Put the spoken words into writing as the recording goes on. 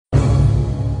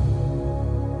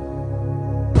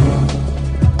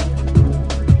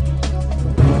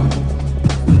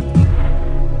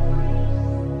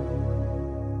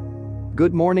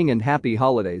Good morning and happy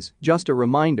holidays. Just a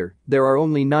reminder, there are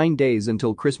only 9 days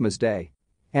until Christmas Day.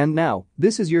 And now,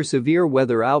 this is your severe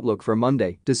weather outlook for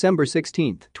Monday, December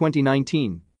 16,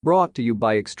 2019, brought to you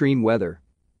by Extreme Weather.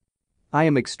 I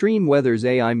am Extreme Weather's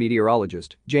AI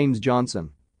meteorologist, James Johnson.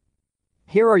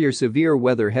 Here are your severe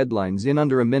weather headlines in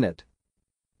under a minute.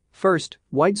 First,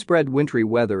 widespread wintry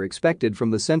weather expected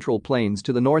from the Central Plains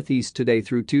to the northeast today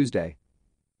through Tuesday.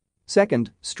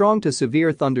 Second, strong to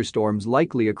severe thunderstorms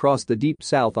likely across the deep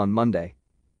south on Monday.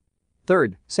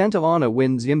 Third, Santa Ana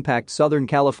winds impact Southern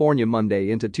California Monday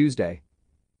into Tuesday.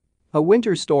 A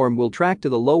winter storm will track to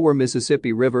the lower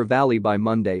Mississippi River Valley by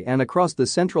Monday and across the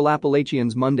central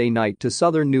Appalachians Monday night to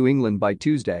southern New England by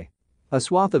Tuesday. A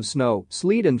swath of snow,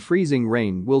 sleet and freezing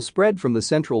rain will spread from the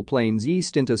Central Plains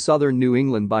east into southern New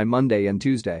England by Monday and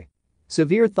Tuesday.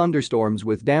 Severe thunderstorms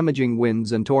with damaging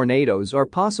winds and tornadoes are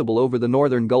possible over the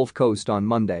northern Gulf Coast on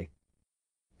Monday.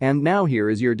 And now here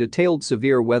is your detailed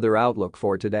severe weather outlook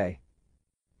for today.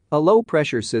 A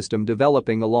low-pressure system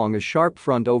developing along a sharp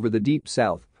front over the deep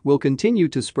south will continue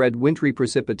to spread wintry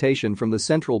precipitation from the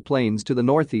Central Plains to the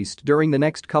northeast during the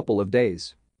next couple of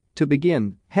days. To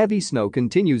begin, heavy snow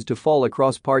continues to fall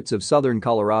across parts of southern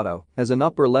Colorado as an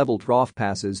upper-level trough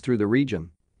passes through the region.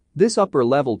 This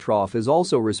upper-level trough is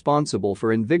also responsible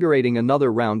for invigorating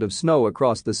another round of snow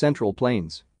across the Central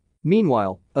Plains.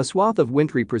 Meanwhile, a swath of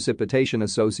wintry precipitation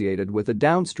associated with a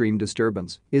downstream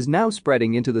disturbance is now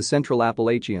spreading into the central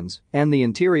Appalachians and the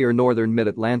interior northern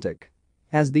mid-Atlantic.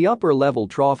 As the upper-level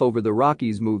trough over the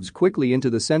Rockies moves quickly into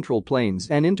the Central Plains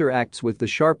and interacts with the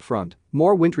sharp front,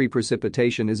 more wintry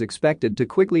precipitation is expected to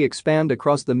quickly expand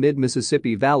across the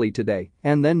mid-Mississippi Valley today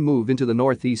and then move into the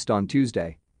northeast on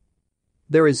Tuesday.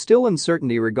 There is still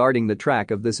uncertainty regarding the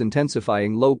track of this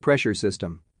intensifying low-pressure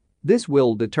system. This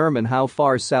will determine how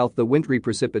far south the wintry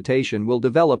precipitation will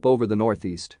develop over the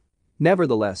northeast.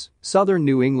 Nevertheless, southern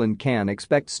New England can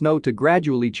expect snow to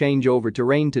gradually change over to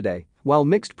rain today, while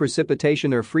mixed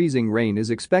precipitation or freezing rain is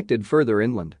expected further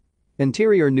inland.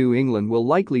 Interior New England will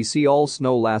likely see all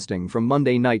snow lasting from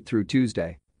Monday night through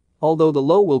Tuesday. Although the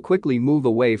low will quickly move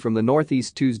away from the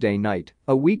northeast Tuesday night,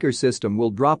 a weaker system will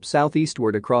drop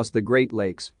southeastward across the Great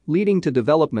Lakes, leading to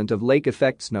development of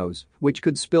lake-effect snows, which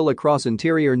could spill across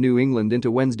interior New England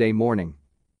into Wednesday morning.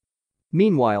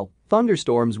 Meanwhile,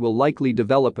 thunderstorms will likely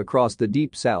develop across the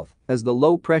deep south as the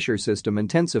low-pressure system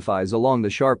intensifies along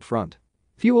the sharp front.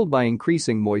 Fueled by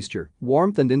increasing moisture,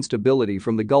 warmth and instability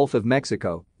from the Gulf of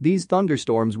Mexico, these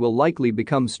thunderstorms will likely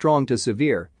become strong to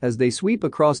severe as they sweep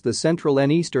across the central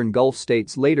and eastern Gulf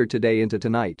states later today into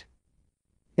tonight.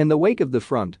 In the wake of the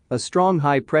front, a strong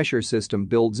high-pressure system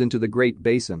builds into the Great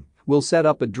Basin, will set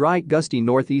up a dry, gusty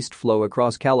northeast flow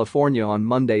across California on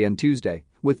Monday and Tuesday,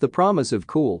 with the promise of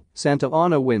cool, Santa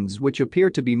Ana winds which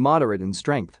appear to be moderate in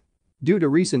strength. Due to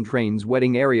recent rains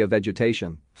wetting area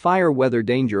vegetation, fire weather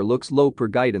danger looks low per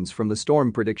guidance from the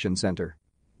Storm Prediction Center.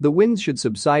 The winds should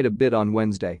subside a bit on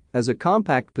Wednesday as a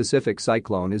compact Pacific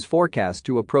cyclone is forecast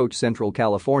to approach central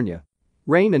California.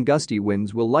 Rain and gusty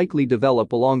winds will likely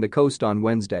develop along the coast on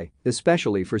Wednesday,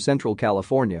 especially for central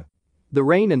California. The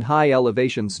rain and high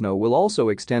elevation snow will also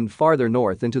extend farther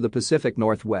north into the Pacific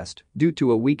Northwest due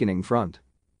to a weakening front.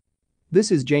 This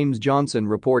is James Johnson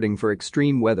reporting for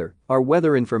Extreme Weather. Our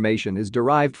weather information is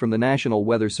derived from the National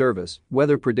Weather Service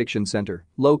Weather Prediction Center,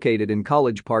 located in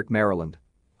College Park, Maryland.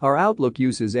 Our outlook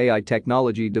uses AI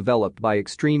technology developed by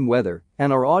Extreme Weather,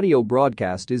 and our audio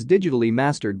broadcast is digitally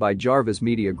mastered by Jarvis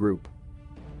Media Group.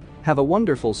 Have a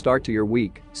wonderful start to your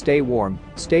week, stay warm,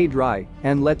 stay dry,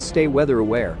 and let's stay weather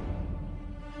aware.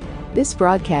 This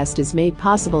broadcast is made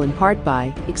possible in part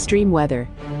by Extreme Weather.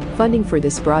 Funding for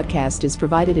this broadcast is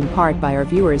provided in part by our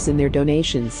viewers and their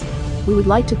donations. We would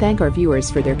like to thank our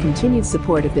viewers for their continued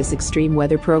support of this Extreme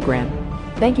Weather program.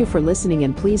 Thank you for listening,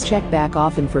 and please check back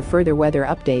often for further weather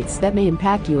updates that may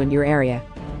impact you and your area.